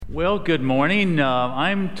Well, good morning.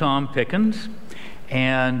 I'm Tom Pickens,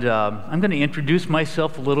 and I'm going to introduce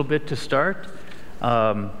myself a little bit to start.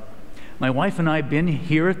 My wife and I have been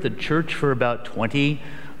here at the church for about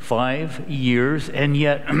 25 years, and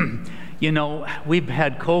yet, we've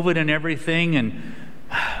had COVID and everything and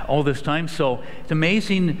all this time, so it's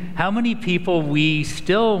amazing how many people we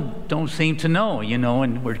still don't seem to know,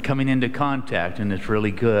 and we're coming into contact, and it's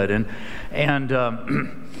really good.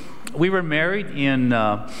 And we were married in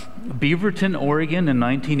Beaverton, Oregon in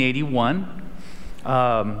 1981.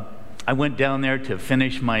 I went down there to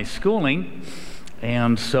finish my schooling,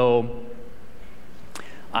 and so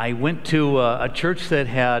I went to a church that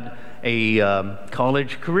had a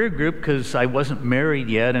college career group because I wasn't married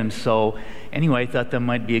yet, and so anyway, I thought that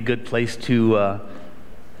might be a good place to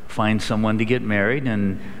find someone to get married,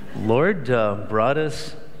 and Lord brought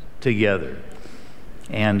us together.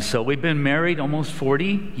 And so we've been married almost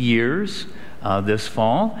 40 years this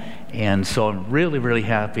fall, and so I'm really, really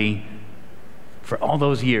happy for all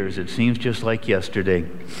those years. It seems just like yesterday.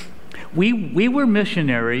 We were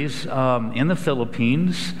missionaries in the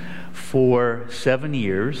Philippines for 7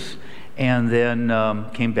 years, and then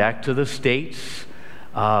came back to the States.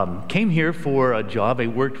 Came here for a job. I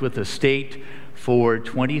worked with the state for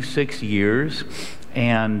 26 years,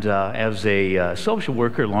 and as a social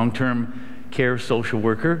worker, long-term care social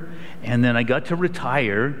worker, and then I got to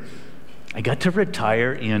retire. I got to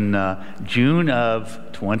retire in June of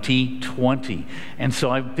 2020, and so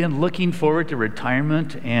I've been looking forward to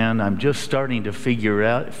retirement, and I'm just starting to figure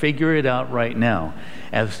it out right now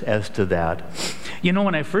as to that.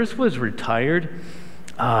 When I first was retired,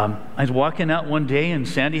 I was walking out one day, and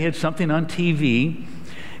Sandy had something on TV,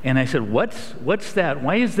 and I said, "What's that?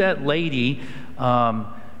 Why is that lady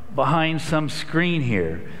behind some screen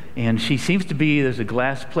here?" And she seems to be, there's a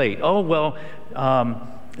glass plate. Oh, well,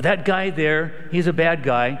 that guy there, he's a bad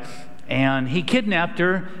guy, and he kidnapped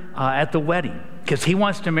her at the wedding because he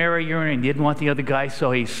wants to marry her and he didn't want the other guy,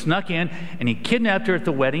 so he snuck in and he kidnapped her at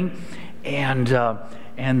the wedding. And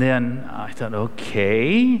then I thought,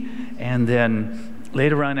 okay. And then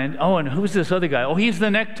later on, and who's this other guy? Oh, he's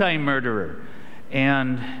the necktie murderer.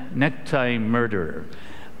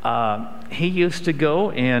 He used to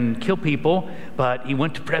go and kill people, but he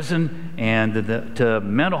went to prison and to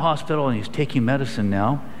mental hospital, and he's taking medicine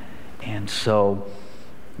now, and so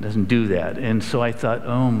doesn't do that. And so I thought,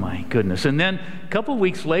 oh my goodness. And then a couple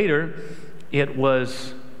weeks later, it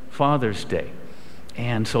was Father's Day.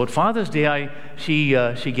 And so at Father's Day, she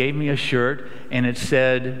gave me a shirt, and it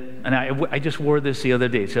said, and I just wore this the other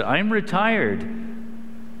day, it said, "I'm retired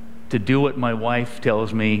to do what my wife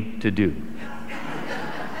tells me to do."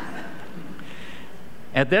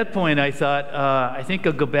 At that point, I thought, I think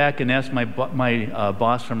I'll go back and ask my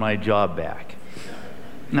boss for my job back.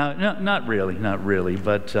 No, not really,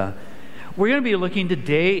 but we're going to be looking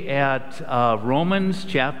today at Romans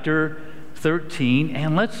chapter 13,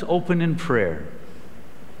 and let's open in prayer.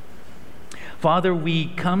 Father, we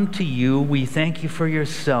come to you. We thank you for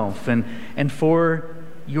yourself and for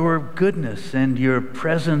your goodness and your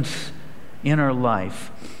presence in our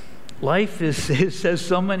life. Life has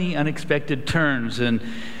so many unexpected turns, and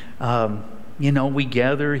we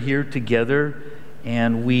gather here together,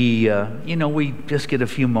 and we just get a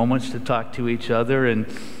few moments to talk to each other, and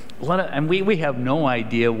we have no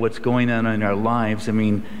idea what's going on in our lives. I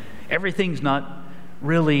mean, everything's not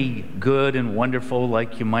really good and wonderful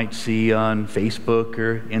like you might see on Facebook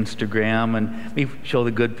or Instagram, and we show the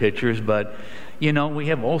good pictures, but we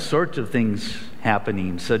have all sorts of things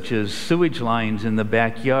happening, such as sewage lines in the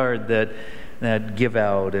backyard that give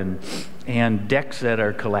out, and decks that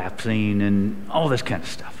are collapsing, and all this kind of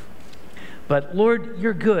stuff. But Lord,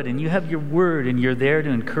 you're good, and you have your word, and you're there to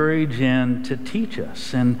encourage and to teach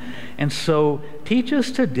us. And so teach us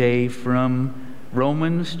today from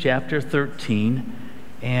Romans chapter 13,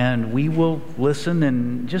 and we will listen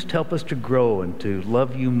and just help us to grow and to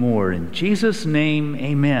love you more. In Jesus' name,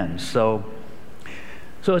 amen. So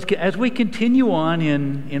as we continue on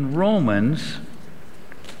in Romans,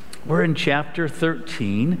 we're in chapter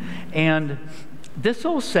 13, and this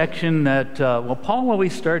whole section that, Paul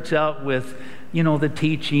always starts out with, the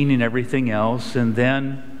teaching and everything else, and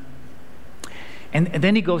then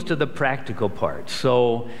he goes to the practical part.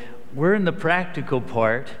 So we're in the practical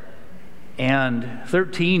part, and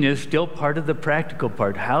 13 is still part of the practical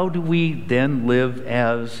part. How do we then live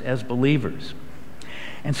as believers?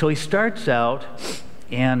 And so he starts out,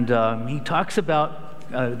 and he talks about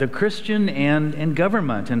the Christian and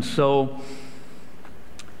government. And so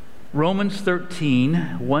Romans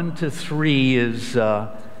 13, 1 to 3 is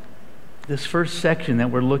this first section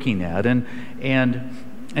that we're looking at. And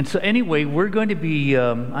And so anyway, I'm going to be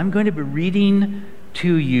reading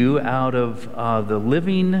to you out of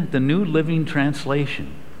the New Living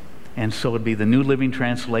Translation. And so it'd be the New Living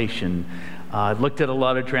Translation. I've looked at a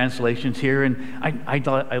lot of translations here, and I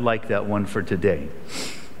thought I like that one for today.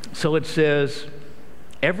 So it says,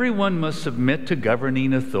 "Everyone must submit to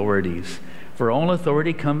governing authorities, for all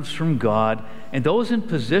authority comes from God, and those in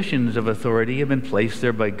positions of authority have been placed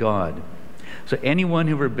there by God. So anyone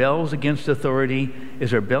who rebels against authority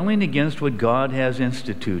is rebelling against what God has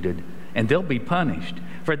instituted, and they'll be punished.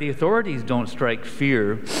 For the authorities don't strike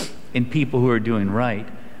fear in people who are doing right,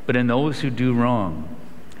 but in those who do wrong.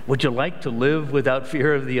 Would you like to live without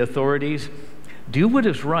fear of the authorities? Do what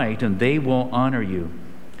is right, and they will honor you.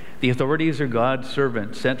 The authorities are God's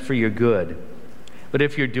servants sent for your good. But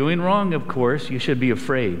if you're doing wrong, of course, you should be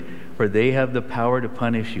afraid, for they have the power to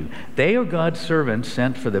punish you. They are God's servants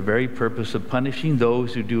sent for the very purpose of punishing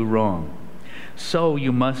those who do wrong. So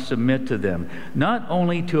you must submit to them, not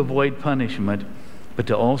only to avoid punishment, but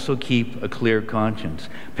to also keep a clear conscience.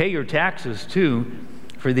 Pay your taxes, too,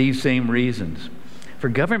 for these same reasons. For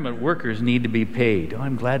government workers need to be paid." Oh,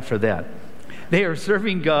 I'm glad for that. "They are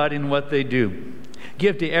serving God in what they do.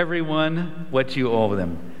 Give to everyone what you owe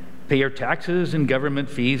them. Pay your taxes and government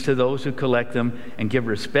fees to those who collect them, and give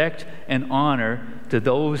respect and honor to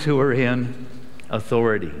those who are in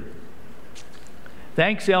authority."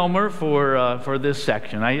 Thanks, Elmer, for this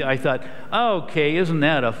section. I thought, okay, isn't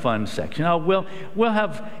that a fun section? Oh,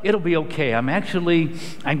 it'll be okay. I'm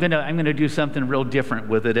gonna do something real different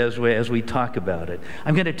with it as we talk about it.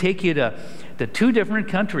 I'm gonna take you to two different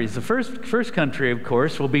countries. The first country, of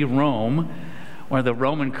course, will be Rome, where the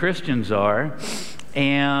Roman Christians are.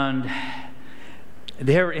 And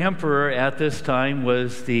their emperor at this time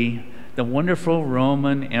was the wonderful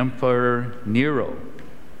Roman Emperor Nero.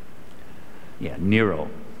 Yeah, Nero.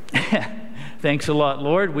 Thanks a lot,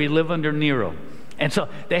 Lord. We live under Nero. And so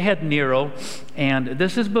they had Nero, and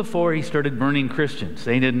this is before he started burning Christians.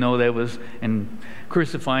 They didn't know that was, and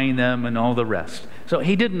crucifying them and all the rest. So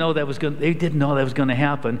they didn't know that was going to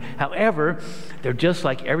happen. However, they're just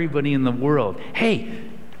like everybody in the world. Hey,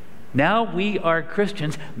 now we are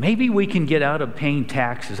Christians. Maybe we can get out of paying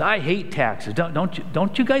taxes. I hate taxes.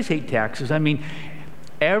 Don't you guys hate taxes? I mean,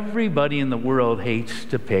 everybody in the world hates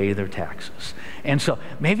to pay their taxes. And so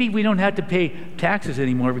maybe we don't have to pay taxes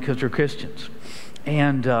anymore because we're Christians.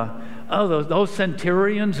 And those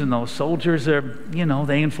centurions and those soldiers are,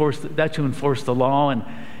 they enforce the law,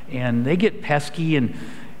 and they get pesky, and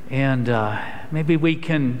maybe we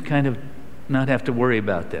can kind of not have to worry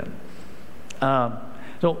about them.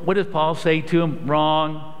 So what does Paul say to them?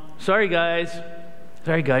 Wrong. Sorry, guys,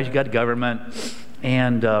 you got government.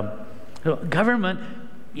 And so government,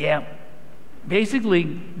 yeah, basically,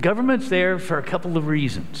 government's there for a couple of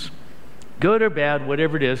reasons. Good or bad,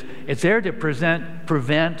 whatever it is, it's there to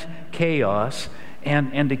prevent chaos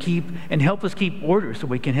and to keep and help us keep order, so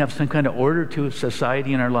we can have some kind of order to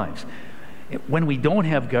society in our lives. When we don't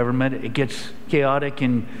have government, it gets chaotic,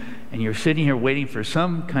 and you're sitting here waiting for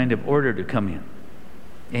some kind of order to come in.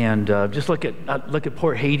 And just look at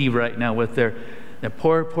poor Haiti right now with their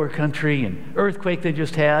poor country, and earthquake they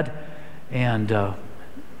just had, and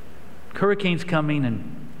hurricanes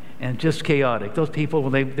coming, and just chaotic. Those people,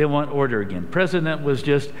 they want order again. President was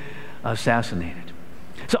just assassinated.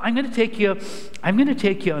 So I'm going to take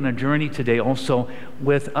you on a journey today, also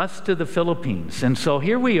with us to the Philippines. And so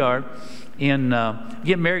here we are in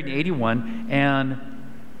getting married in '81, and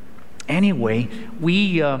anyway,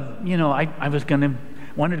 we I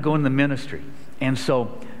wanted to go in the ministry, and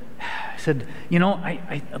so I said,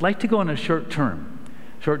 I'd like to go on a short term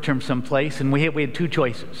someplace, and we had two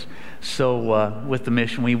choices. So with the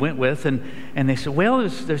mission we went with, and they said, well,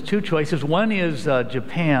 there's two choices. One is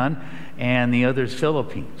Japan, and the other is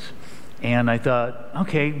Philippines. And I thought,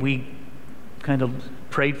 okay, we kind of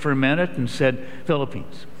prayed for a minute and said,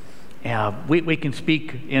 Philippines. We can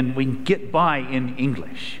speak and we can get by in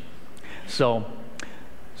English. So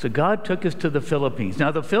God took us to the Philippines.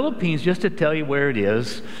 Now the Philippines, just to tell you where it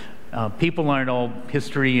is, people aren't all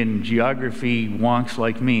history and geography wonks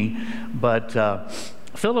like me, but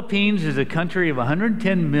Philippines is a country of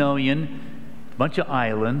 110 million, a bunch of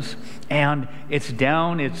islands, and it's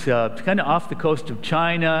kind of off the coast of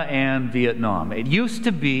China and Vietnam. It used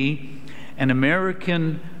to be an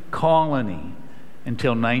American colony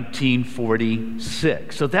until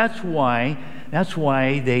 1946. So that's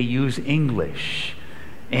why they use English.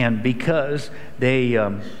 And because they've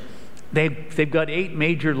got 8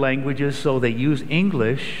 major languages, so they use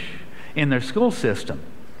English in their school system,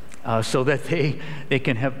 so that they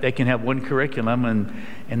can have one curriculum,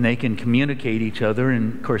 and they can communicate each other.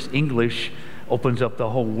 And of course, English opens up the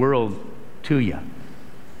whole world to you.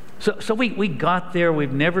 So we got there.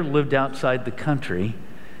 We've never lived outside the country.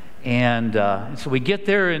 And so we get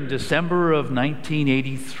there in December of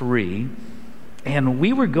 1983. And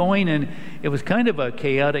we were going, and it was kind of a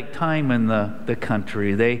chaotic time in the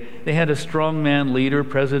country. They had a strongman leader,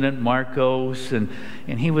 President Marcos, and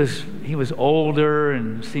he was older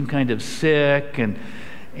and seemed kind of sick,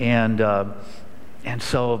 and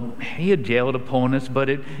so he had jailed opponents, but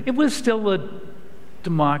it was still a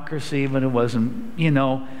democracy, but it wasn't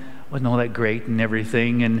all that great and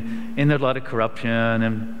everything, and there's a lot of corruption,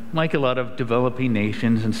 and like a lot of developing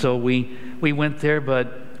nations, and so we went there,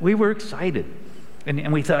 but we were excited.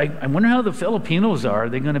 And we thought, I wonder how the Filipinos are. Are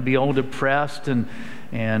they going to be all depressed and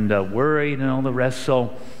worried and all the rest?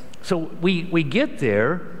 So we get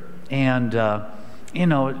there, and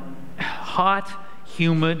hot,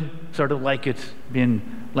 humid, sort of like it's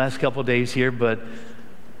been last couple of days here, but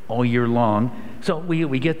all year long. So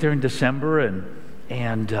we get there in December,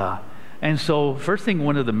 and so first thing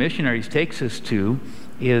one of the missionaries takes us to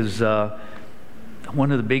is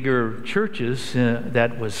one of the bigger churches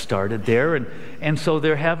that was started there, and so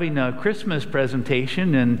they're having a Christmas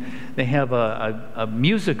presentation, and they have a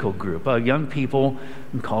musical group, young people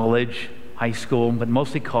in college, high school, but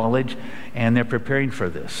mostly college, and they're preparing for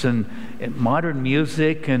this, and modern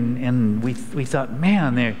music, and we thought,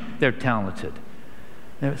 man, they're talented,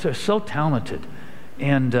 they're so talented,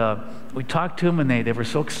 and we talked to them, and they were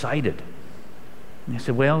so excited. And they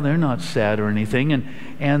said, well, they're not sad or anything,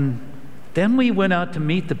 and then we went out to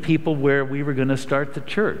meet the people where we were going to start the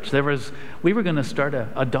church. We were going to start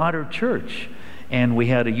a daughter church, and we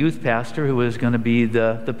had a youth pastor who was going to be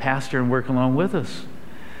the pastor and work along with us.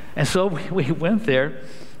 And so we went there,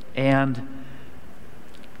 and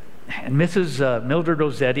Mrs. Mildred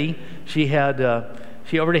Rossetti, she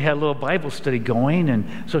already had a little Bible study going, and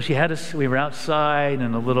so we were outside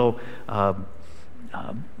in a little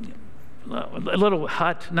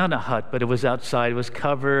hut, not a hut, but it was outside. It was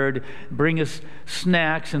covered, bring us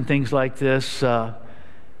snacks and things like this.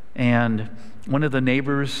 And one of the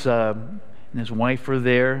neighbors and his wife were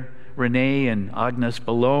there, Renee and Agnes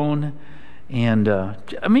Ballone. And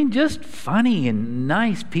just funny and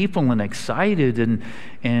nice people and excited.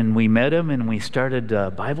 And we met them, and we started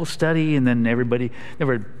Bible study. And then everybody, there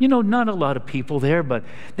were not a lot of people there, but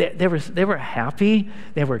they were happy.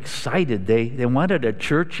 They were excited. They wanted a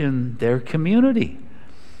church in their community,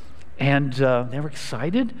 and they were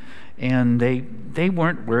excited. And they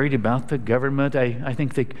weren't worried about the government. I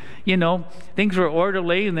think things were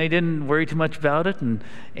orderly, and they didn't worry too much about it,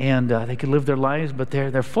 and they could live their lives. But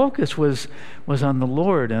their focus was on the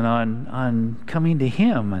Lord and on coming to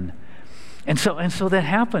Him, and so that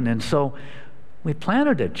happened. And so we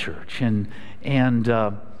planted a church, and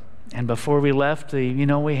before we left,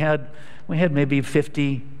 we had maybe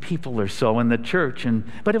 50 people or so in the church,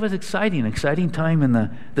 but it was exciting time in the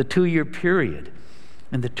 2-year period.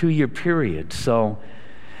 So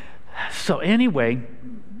anyway,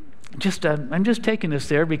 I'm just taking this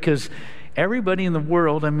there because everybody in the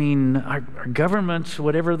world, our governments,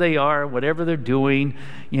 whatever they are, whatever they're doing,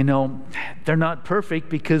 they're not perfect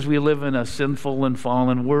because we live in a sinful and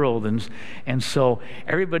fallen world, and so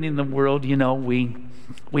everybody in the world, we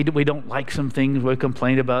don't like some things, we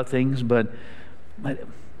complain about things, but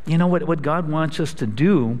what God wants us to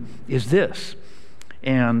do is this,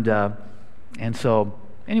 and so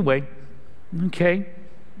anyway, okay.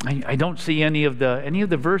 I don't see any of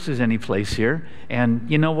the verses any place here, and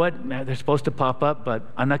you know what? They're supposed to pop up, but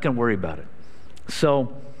I'm not going to worry about it.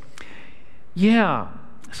 So, yeah.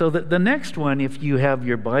 So the next one, if you have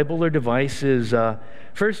your Bible or device, is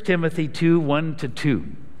 1 Timothy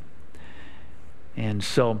 2:1-2. And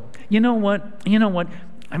so, you know what?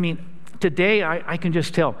 Today, I can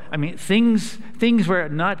just tell. Things were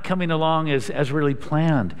not coming along as really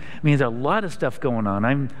planned. There's a lot of stuff going on.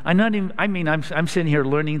 I'm sitting here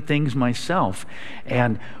learning things myself,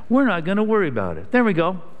 and we're not going to worry about it. There we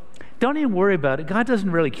go. Don't even worry about it. God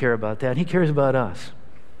doesn't really care about that. He cares about us.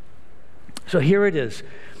 So here it is.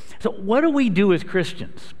 So what do we do as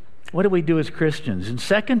Christians? What do we do as Christians? In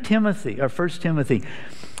 2 Timothy, or 1 Timothy,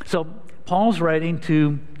 so Paul's writing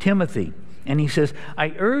to Timothy, and he says,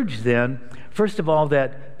 I urge then, first of all,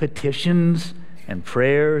 that petitions and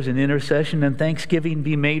prayers and intercession and thanksgiving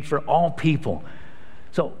be made for all people.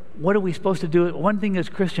 So what are we supposed to do? One thing as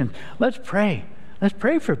Christians, let's pray. Let's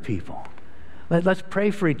pray for people. Let's pray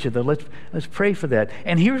for each other. Let's pray for that.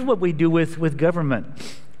 And here's what we do with government.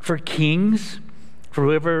 For kings, for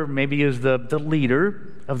whoever maybe is the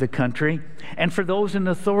leader of the country, and for those in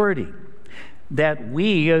authority. that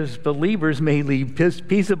we as believers may lead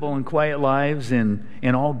peaceable and quiet lives in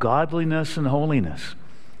all godliness and holiness.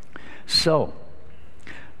 So,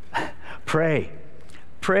 pray.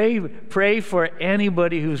 Pray for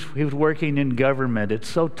anybody who's working in government. It's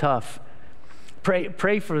so tough.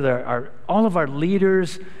 Pray for all of our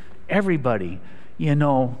leaders, everybody.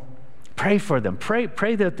 Pray for them.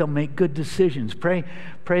 Pray that they'll make good decisions. Pray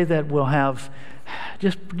that we'll have.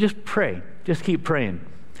 Just pray. Just keep praying.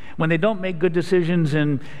 When they don't make good decisions,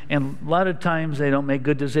 and a lot of times they don't make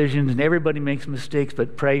good decisions, and everybody makes mistakes,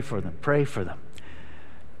 but pray for them. Pray for them.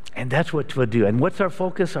 And that's what we'll do. And what's our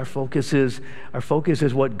focus? Our focus is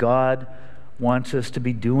what God wants us to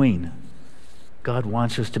be doing. God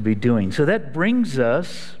wants us to be doing. So that brings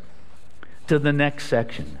us to the next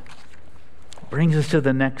section.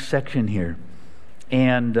 Here.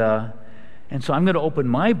 And so I'm going to open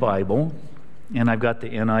my Bible, and I've got the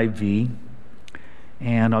NIV,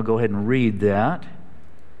 and I'll go ahead and read that.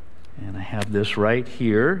 And I have this right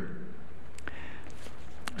here.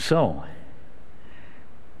 So,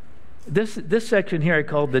 this section here I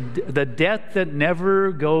call the debt that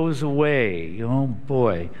never goes away. Oh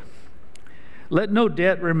boy. Let no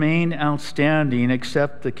debt remain outstanding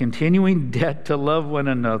except the continuing debt to love one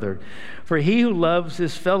another. For he who loves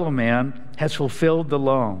his fellow man has fulfilled the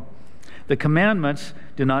law. The commandments: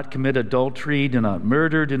 do not commit adultery, do not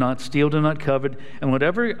murder, do not steal, do not covet, and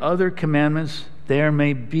whatever other commandments there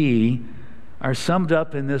may be are summed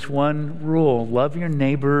up in this one rule: love your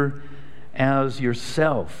neighbor as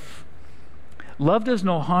yourself. Love does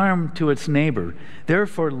no harm to its neighbor.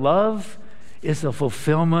 Therefore, love is the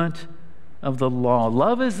fulfillment of the law.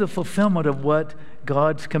 Love is the fulfillment of what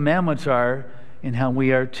God's commandments are and how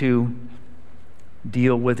we are to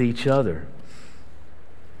deal with each other.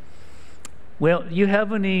 Well, you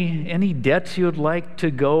have any debts you'd like to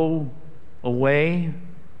go away?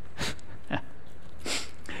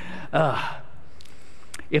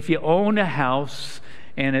 If you own a house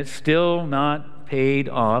and it's still not paid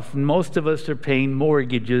off, and most of us are paying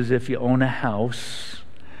mortgages if you own a house.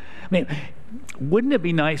 I mean, wouldn't it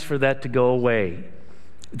be nice for that to go away?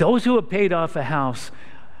 Those who have paid off a house,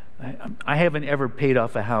 I haven't ever paid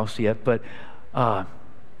off a house yet, but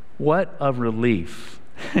what a relief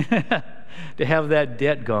to have that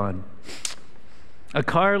debt gone. A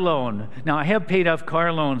car loan. Now, I have paid off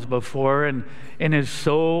car loans before, and it's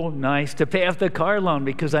so nice to pay off the car loan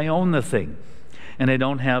because I own the thing. And I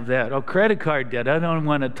don't have that. Oh, credit card debt. I don't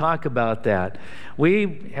want to talk about that.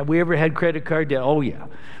 Have we ever had credit card debt? Oh, yeah.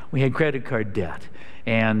 We had credit card debt.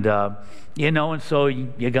 And, and so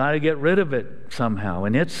you got to get rid of it somehow.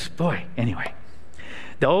 And anyway.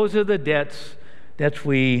 Those are the debts that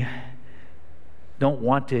we don't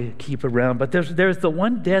want to keep around. But there's the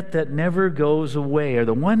one debt that never goes away, or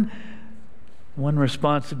the one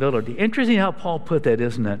responsibility. Interesting how Paul put that,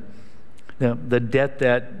 isn't it? The debt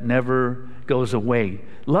that never goes away.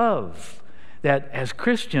 Love. That as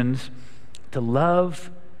Christians, to love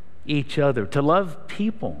each other, to love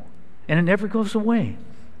people, and it never goes away.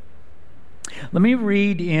 Let me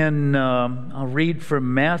read I'll read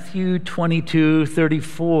from Matthew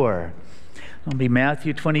 22:34. It'll be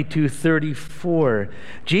Matthew 22:34.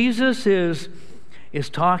 Jesus is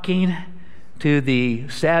talking to the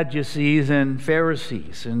Sadducees and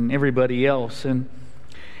Pharisees and everybody else,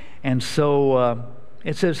 and so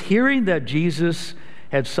it says, hearing that Jesus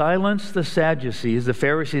had silenced the Sadducees, the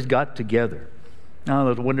Pharisees got together. Now,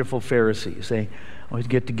 those wonderful Pharisees, they always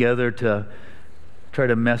get together to try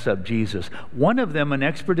to mess up Jesus. One of them, an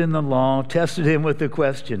expert in the law, tested him with the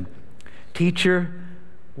question, "Teacher,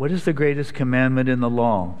 what is the greatest commandment in the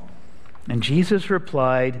law?" And Jesus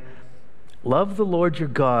replied, "Love the Lord your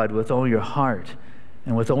God with all your heart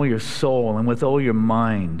and with all your soul and with all your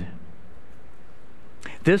mind.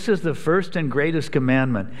 This is the first and greatest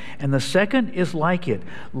commandment. And the second is like it.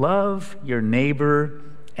 Love your neighbor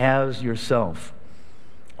as yourself.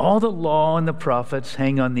 All the law and the prophets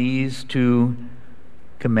hang on these two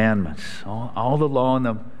commandments." All the law and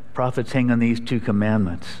the prophets hang on these two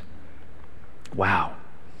commandments. Wow.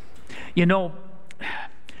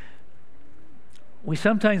 We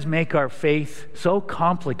sometimes make our faith so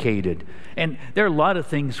complicated. And there are a lot of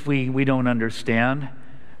things we don't understand.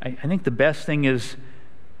 I think the best thing is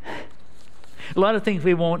a lot of things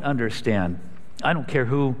we won't understand. I don't care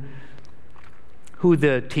who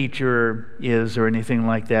the teacher is or anything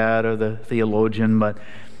like that, or the theologian, but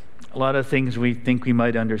a lot of things we think we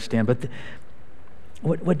might understand. But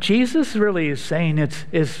what Jesus really is saying,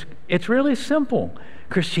 it's really simple.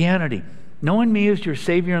 Christianity, knowing me as your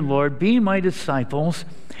Savior and Lord, being my disciples,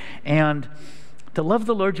 and to love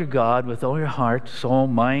the Lord your God with all your heart, soul,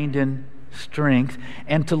 mind, and strength,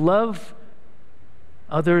 and to love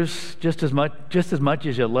others just as much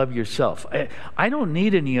as you love yourself. I don't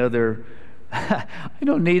need any other I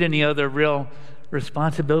don't need any other real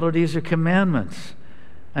responsibilities or commandments.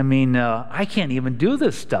 I mean, I can't even do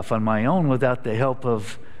this stuff on my own without the help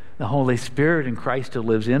of the Holy Spirit and Christ who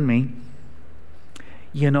lives in me.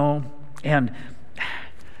 And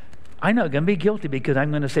I'm not going to be guilty because I'm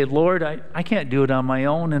going to say, Lord, I can't do it on my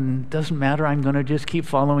own, and it doesn't matter. I'm going to just keep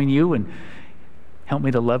following you, and help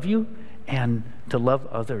me to love you and to love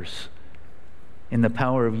others in the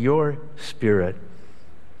power of your Spirit.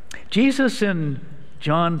 Jesus in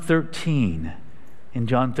John 13,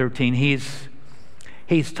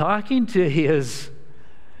 he's talking to his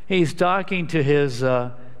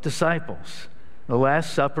disciples. The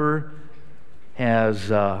Last Supper has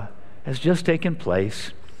just taken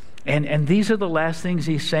place, and these are the last things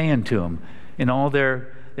he's saying to them in all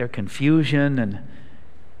their confusion and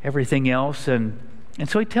everything else. And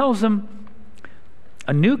so he tells them,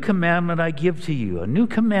 a new commandment I give to you,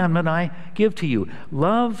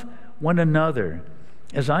 love one another.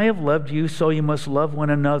 As I have loved you, so you must love one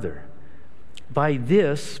another. By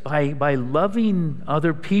this, by loving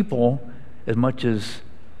other people as much as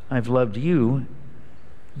I've loved you,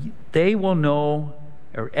 they will know,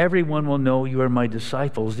 or everyone will know, you are my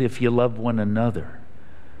disciples if you love one another.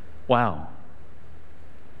 Wow.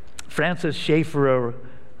 Francis Schaeffer, a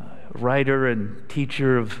writer and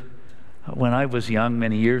teacher of when I was young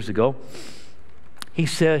many years ago, he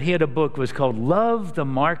said he had a book was called Love, the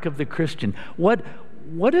Mark of the Christian. What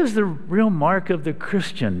is the real mark of the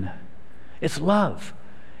Christian? It's love.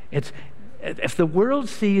 It's if the world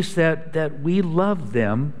sees that we love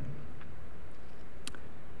them,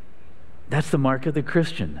 that's the mark of the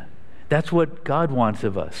Christian. That's what God wants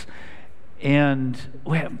of us. And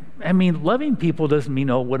I mean, loving people doesn't mean,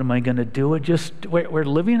 oh, what am I going to do? It just we're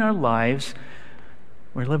living our lives.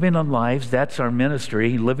 We're living our lives. That's our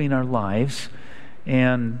ministry, living our lives,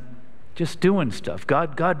 and just doing stuff.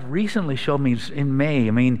 God recently showed me in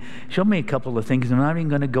May. Showed me a couple of things. I'm not even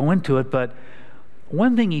going to go into it, but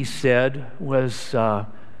one thing He said was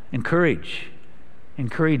encourage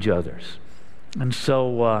others. And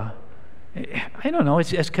so I don't know.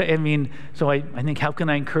 So I think, how can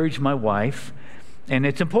I encourage my wife? And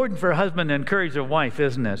it's important for a husband to encourage their wife,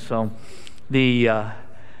 isn't it? So they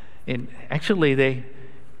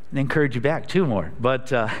encourage you back too more.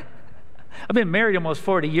 But I've been married almost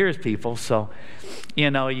 40 years, people. So you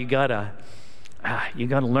gotta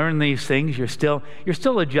learn these things. You're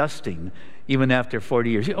still adjusting even after 40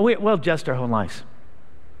 years. We'll adjust our whole lives.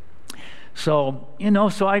 So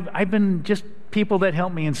I've been just people that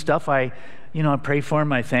help me and stuff. I pray for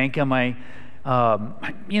them. I thank them. I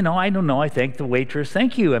don't know. I thank the waitress.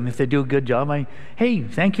 Thank you. If they do a good job, hey,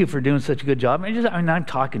 thank you for doing such a good job. I'm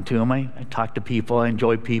talking to them. I talk to people. I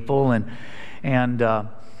enjoy people. And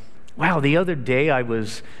wow, the other day I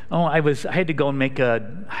had to go and make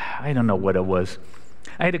I don't know what it was.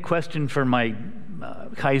 I had a question for my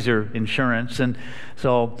Kaiser insurance. And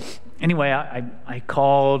so anyway, I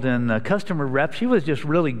called, and the customer rep, she was just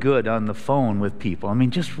really good on the phone with people.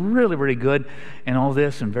 Just really, really good and all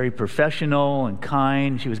this, and very professional and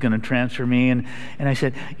kind. She was going to transfer me. And I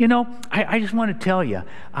said, I just want to tell you,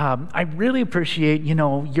 I really appreciate,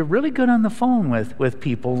 you're really good on the phone with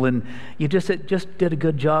people, and you just did a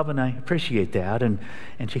good job, and I appreciate that. And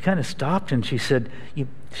she kind of stopped, and she said,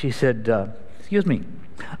 excuse me,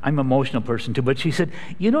 I'm an emotional person too, but she said,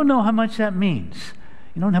 you don't know how much that means.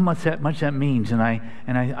 You don't know how much that means. And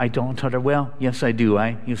I told her, well, yes, I do.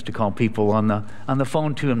 I used to call people on the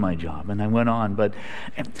phone too in my job, and I went on. But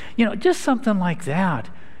just something like that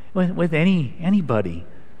with anybody,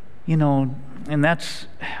 and that's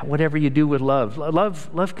whatever you do with love.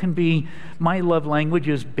 Love can be, my love language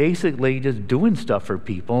is basically just doing stuff for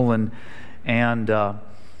people and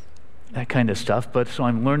that kind of stuff. But so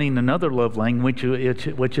I'm learning another love language,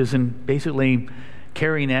 which is in basically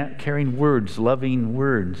carrying words, loving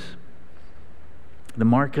words, the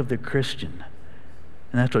mark of the Christian.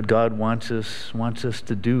 And that's what God wants us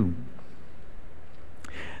to do.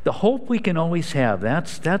 The hope we can always have,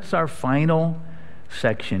 that's our final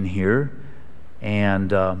section here.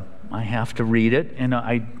 And I have to read it, and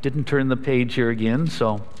I didn't turn the page here again,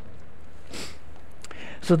 so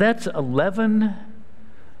that's 11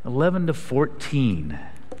 to 14.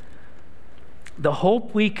 The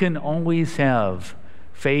hope we can always have: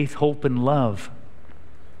 faith, hope, and love.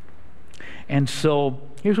 And so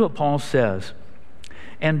here's what Paul says.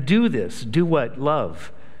 And do this. Do what?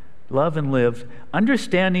 Love. Love and live,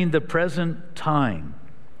 understanding the present time,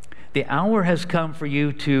 The hour has come for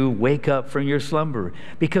you to wake up from your slumber,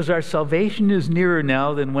 because our salvation is nearer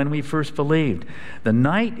now than when we first believed. The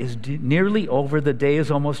night is nearly over, the day is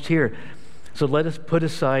almost here. So let us put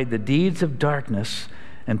aside the deeds of darkness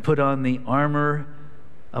and put on the armor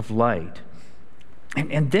of light.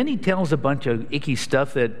 And then he tells a bunch of icky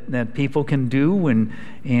stuff that people can do,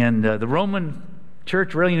 and the Roman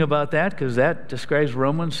church really knew about that, because that describes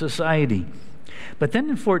Roman society. But then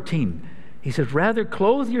in 14, he says, rather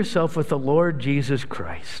clothe yourself with the Lord Jesus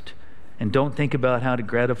Christ, and don't think about how to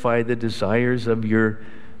gratify the desires of your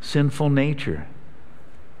sinful nature.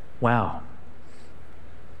 Wow.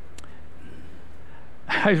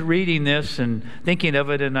 I was reading this and thinking of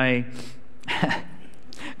it, and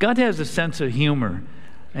God has a sense of humor,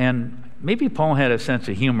 and maybe Paul had a sense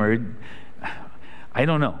of humor. I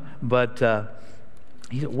don't know, but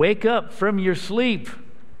he said, wake up from your sleep.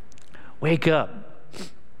 Wake up.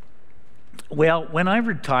 Well, when I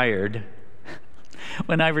retired,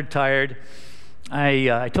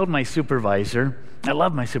 I told my supervisor, I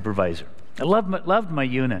love my supervisor. I loved my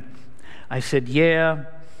unit. I said, I'm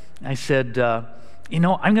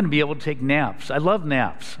going to be able to take naps. I love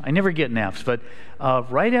naps. I never get naps, but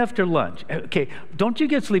right after lunch. Okay, don't you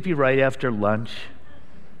get sleepy right after lunch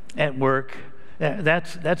at work?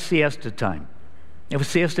 That's siesta time. It was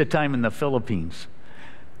siesta time in the Philippines.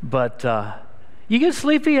 But you get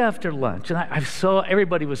sleepy after lunch. And I saw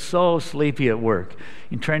everybody was so sleepy at work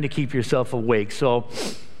and trying to keep yourself awake. So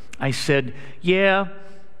I said, yeah.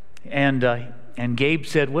 And Gabe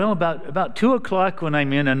said, well, about 2 o'clock when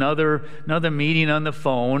I'm in another meeting on the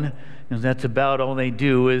phone, and that's about all they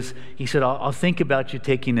do, is he said, I'll think about you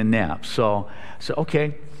taking a nap. So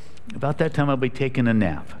okay, about that time I'll be taking a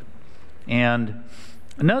nap. And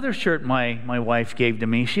another shirt my wife gave to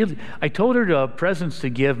me, I told her presents to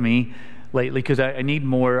give me lately, because I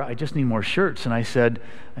just need more shirts. And I said,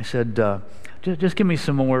 just give me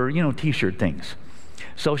some more, T-shirt things.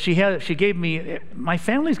 So she gave me, my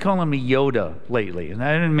family's calling me Yoda lately,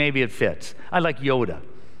 and maybe it fits. I like Yoda.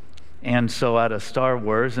 And so out of Star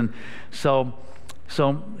Wars, and so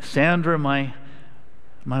Sandra, my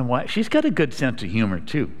wife, she's got a good sense of humor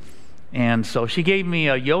too. And so she gave me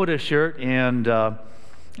a Yoda shirt, and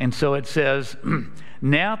so it says,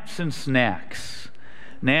 naps and snacks.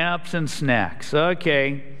 Naps and snacks.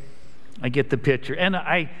 Okay, I get the picture. And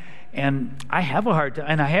I have a hard time,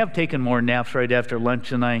 and I have taken more naps right after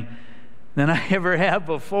lunch than I ever have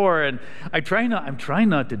before. And I'm trying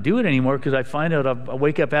not to do it anymore, because I find out I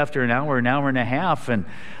wake up after an hour and a half, and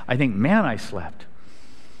I think, man, I slept.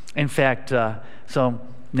 In fact, so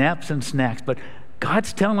naps and snacks. But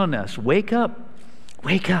God's telling us, wake up,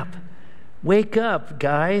 wake up, wake up,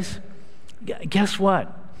 guys. Guess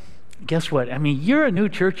what? I mean, you're a new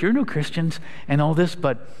church, you're new Christians and all this,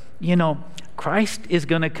 but, Christ is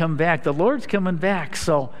going to come back. The Lord's coming back.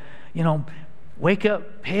 So, wake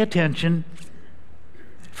up, pay attention,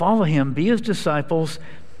 follow Him, be His disciples.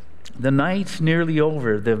 The night's nearly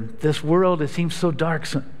over. This world, it seems so dark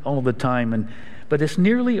all the time, but it's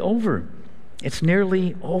nearly over. It's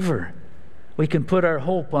nearly over. We can put our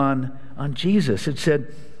hope on Jesus. It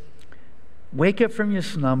said, wake up from your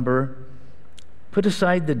slumber, put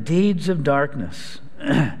aside the deeds of darkness,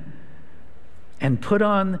 and put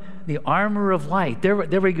on the armor of light. There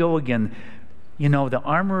we go again. The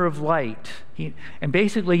armor of light. And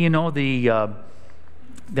basically, the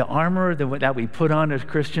armor that we put on as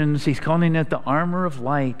Christians, he's calling it the armor of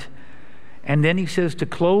light. And then he says to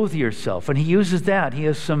clothe yourself. And he uses that.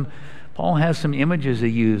 Paul has some images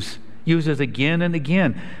he uses again and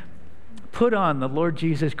again. Put on the Lord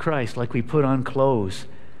Jesus Christ like we put on clothes.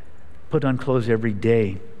 Put on clothes every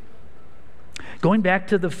day. Going back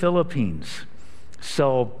to the Philippines.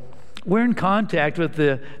 So we're in contact with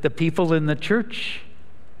the people in the church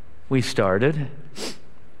we started.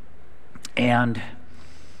 And,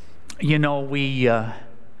 I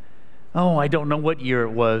don't know what year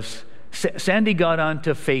it was. Sandy got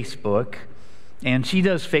onto Facebook, and she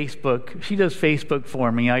does Facebook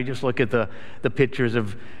for me. I just look at the pictures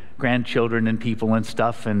of grandchildren and people and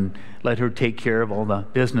stuff and let her take care of all the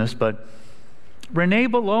business. But Rene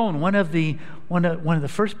Balone, one of the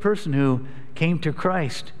first person who came to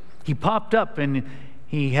Christ, he popped up and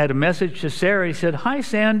he had a message to Sarah. He said, "Hi,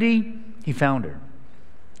 Sandy." He found her.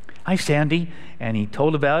 "Hi, Sandy," and he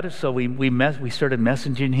told about it. So we started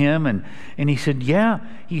messaging him, and he said, "Yeah."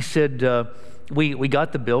 He said, "We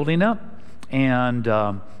got the building up, and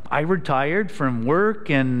I retired from work,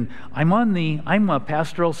 and I'm a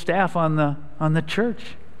pastoral staff on the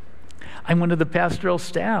church. I'm one of the pastoral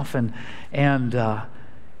staff, and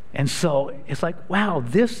so it's like, wow,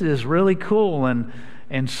 this is really cool." And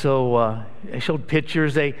And so I showed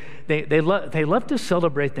pictures. They love to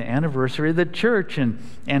celebrate the anniversary of the church,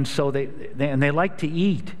 and so they like to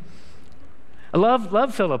eat. I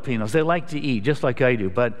love Filipinos. They like to eat just like I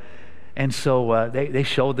do. And so they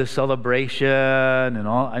show the celebration and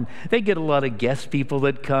all, and they get a lot of guest people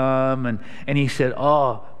that come. And he said,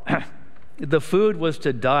 "Oh, the food was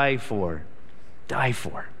to die for. Die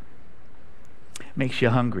for. Makes you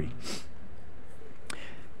hungry."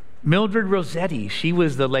 Mildred Rossetti, she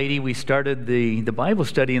was the lady we started the Bible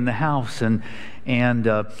study in the house, and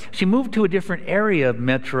she moved to a different area of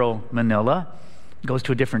Metro Manila, goes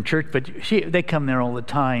to a different church, but they come there all the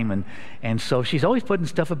time, and so she's always putting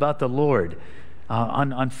stuff about the Lord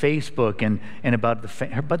on Facebook and about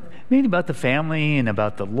but mainly about the family and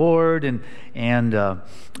about the Lord, and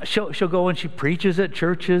she'll go and she preaches at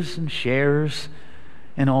churches and shares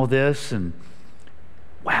and all this, and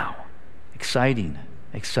wow, exciting.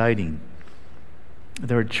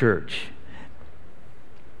 They're a church.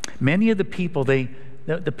 Many of the people, the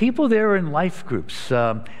people there are in life groups.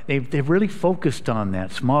 They've really focused on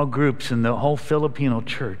that, small groups in the whole Filipino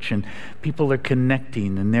church, and people are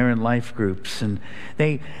connecting, and they're in life groups, and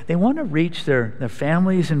they want to reach their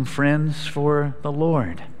families and friends for the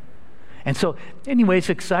Lord. And so, anyway, it's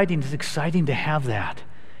exciting. It's exciting to have that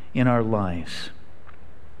in our lives.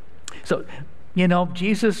 So,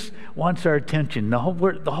 Jesus wants our attention. The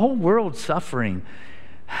whole world's suffering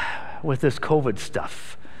with this COVID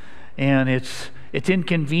stuff, and it's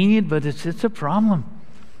inconvenient, but it's a problem.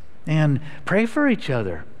 And pray for each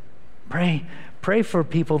other. Pray for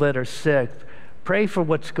people that are sick. Pray for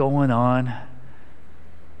what's going on.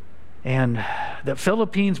 And the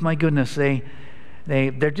Philippines, my goodness,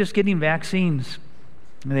 they're just getting vaccines.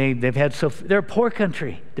 They're a poor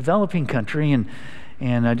country, developing country, and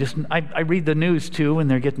I read the news too, and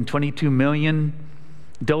they're getting 22 million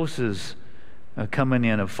doses coming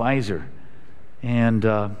in of Pfizer, and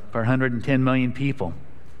for 110 million people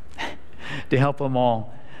to help them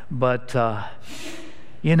all. But so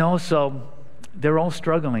they're all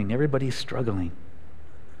struggling. Everybody's struggling.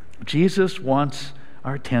 Jesus wants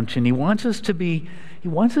our attention. He wants us to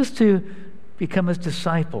become his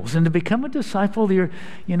disciples, and to become a disciple, but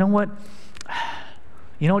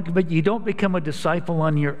you don't become a disciple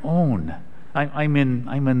on your own. I'm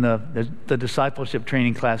in the discipleship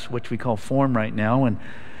training class, which we call Form right now,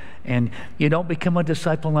 and you don't become a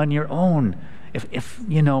disciple on your own. If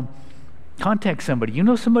contact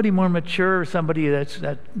somebody. Somebody more mature, somebody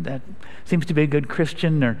that seems to be a good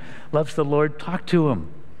Christian or loves the Lord. Talk to them,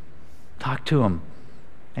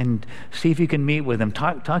 and see if you can meet with them.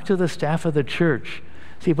 Talk to the staff of the church.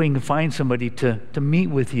 See if we can find somebody to meet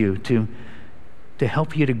with you, to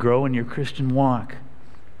help you to grow in your Christian walk.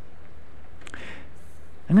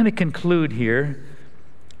 I'm going to conclude here.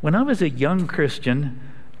 When I was a young Christian,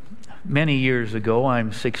 many years ago,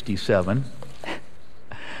 I'm 67,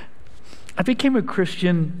 I became a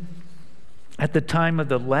Christian at the time of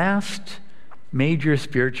the last major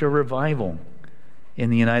spiritual revival in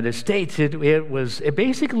the United States. It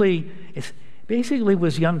basically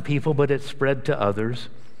was young people, but it spread to others.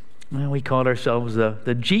 We called ourselves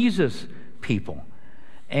the Jesus people.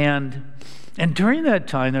 And during that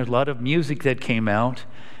time, there's a lot of music that came out.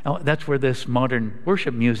 That's where this modern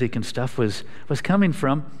worship music and stuff was coming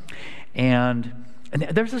from. And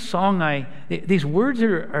there's a song these words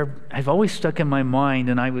have always stuck in my mind,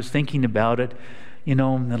 and I was thinking about it, in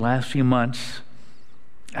the last few months.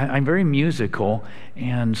 I'm very musical,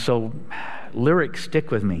 and so lyrics stick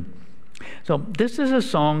with me. So this is a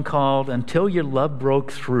song called "Until Your Love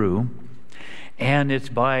Broke Through," and it's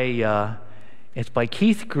by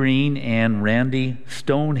Keith Green and Randy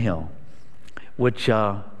Stonehill, which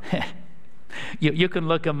you can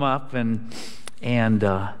look them up and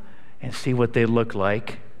see what they look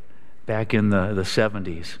like back in the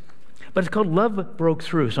 70s. But it's called "Love Broke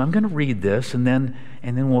Through." So I'm going to read this, and then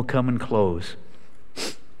we'll come and close.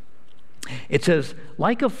 It says,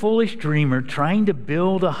 "Like a foolish dreamer trying to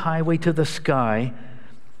build a highway to the sky,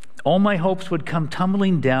 all my hopes would come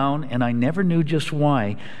tumbling down, and I never knew just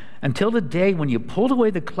why, until the day when you pulled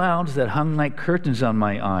away the clouds that hung like curtains on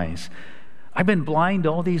my eyes. I've been blind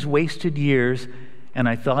all these wasted years, and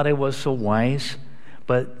I thought I was so wise,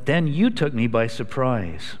 but then you took me by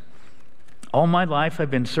surprise. All my life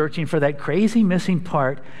I've been searching for that crazy missing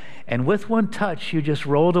part, and with one touch you just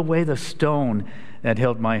rolled away the stone that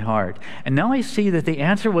held my heart. And now I see that the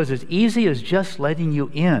answer was as easy as just letting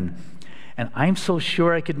you in. And I'm so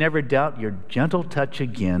sure I could never doubt your gentle touch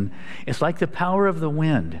again. It's like the power of the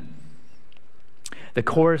wind." The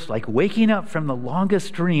chorus, "Like waking up from the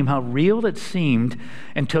longest dream, how real it seemed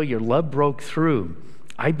until your love broke through.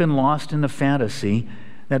 I've been lost in the fantasy,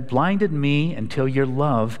 that blinded me until your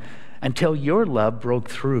love broke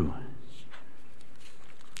through.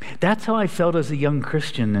 That's how I felt as a young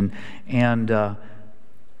Christian, and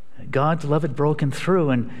God's love had broken through,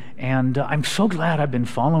 and I'm so glad I've been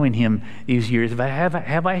following him these years. Have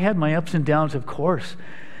I had my ups and downs? Of course.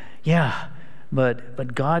 Yeah,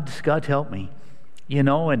 but God's helped me,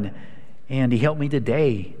 and he helped me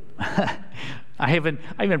today. I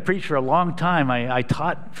haven't preached for a long time. I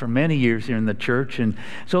taught for many years here in the church, and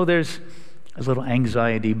so there's a little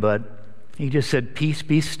anxiety, but he just said, peace,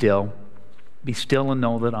 be still. Be still and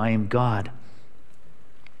know that I am God.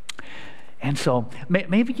 And so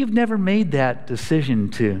maybe you've never made that decision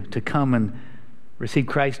to come and receive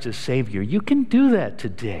Christ as Savior. You can do that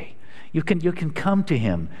today. You can come to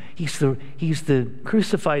him. He's the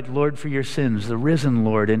crucified Lord for your sins, the risen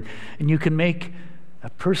Lord, and you can make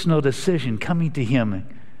a personal decision coming to him,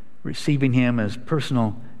 receiving him as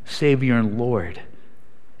personal Savior and Lord.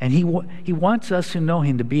 And he wants us who know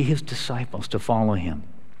him to be his disciples, to follow him.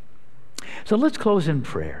 So let's close in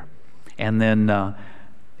prayer. And then,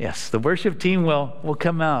 the worship team will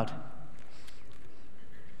come out.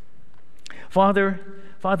 Father,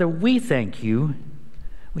 we thank you.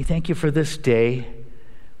 We thank you for this day.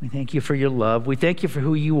 We thank you for your love. We thank you for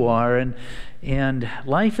who you are. And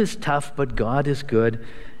life is tough, but God is good.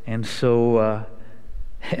 And so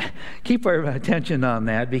keep our attention on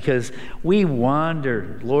that, because we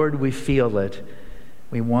wander. Lord, we feel it.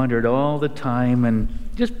 We wandered all the time, and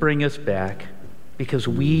just bring us back, because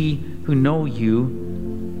we who know you,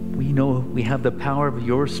 we know we have the power of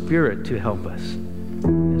your Spirit to help us.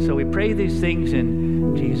 And so we pray these things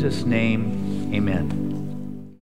in Jesus' name. Amen.